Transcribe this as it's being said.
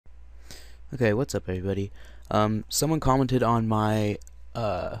Okay, what's up everybody? Someone commented on my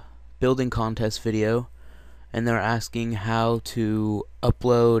building contest video and they're asking how to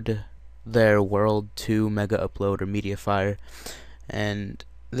upload their world to Mega Upload or MediaFire, and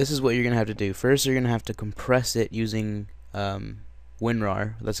this is what you're gonna have to do. First, you're gonna have to compress it using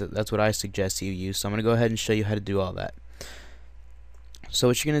WinRAR. That's what I suggest you use. So I'm gonna go ahead and show you how to do all that. So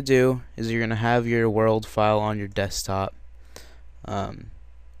what you're gonna do is you're gonna have your world file on your desktop.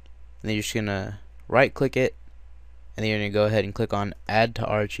 And then you're just gonna right click it, and then you're gonna go ahead and click on add to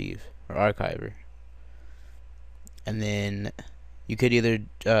archive or archiver, and then you could either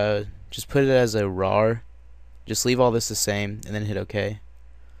just put it as a RAR, just leave all this the same, and then hit OK.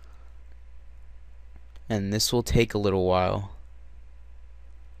 And this will take a little while.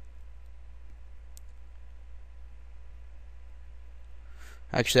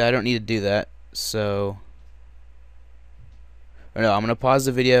 Actually, I don't need to do that, so or no, I'm gonna pause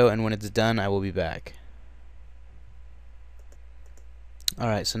the video, and when it's done I will be back.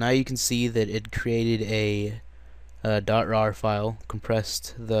 Alright, so now you can see that it created a .rar file,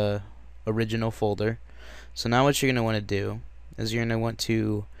 compressed the original folder. So now what you're going to want to do is you're going to want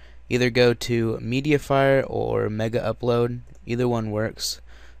to either go to MediaFire or Mega Upload. Either one works.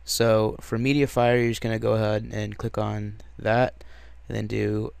 So for MediaFire, you're just going to go ahead and click on that, and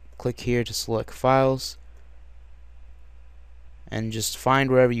then click here to select files, and just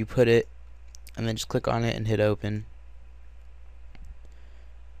find wherever you put it, and then just click on it and hit open.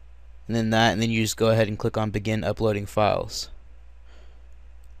 And then you just go ahead and click on begin uploading files.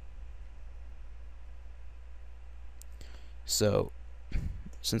 So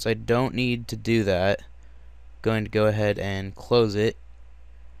since I don't need to do that, I'm going to go ahead and close it.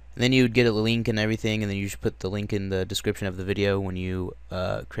 And then you would get a link and everything, and then you should put the link in the description of the video when you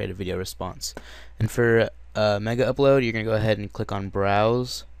create a video response. And for Mega Upload, you're going to go ahead and click on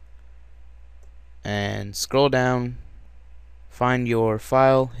browse and scroll down, find your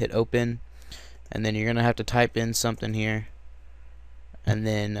file, hit open, and then you're gonna have to type in something here, and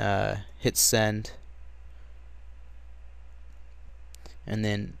then hit send, and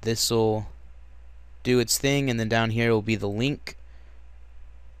then this will do its thing, and then down here will be the link.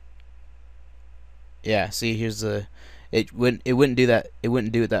 Yeah, see, here's the it wouldn't do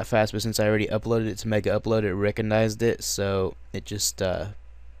it that fast, but since I already uploaded it to Mega Upload, it recognized it, so it just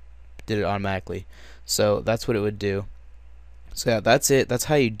did it automatically. So that's what it would do. So yeah, that's it. That's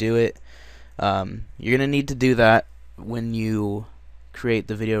how you do it. You're gonna need to do that when you create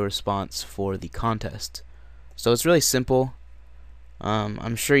the video response for the contest. So it's really simple.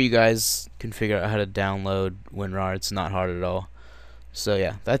 I'm sure you guys can figure out how to download WinRAR. It's not hard at all. So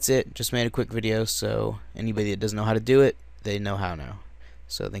yeah, that's it. Just made a quick video, so anybody that doesn't know how to do it, they know how now.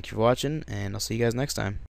 So thank you for watching, and I'll see you guys next time.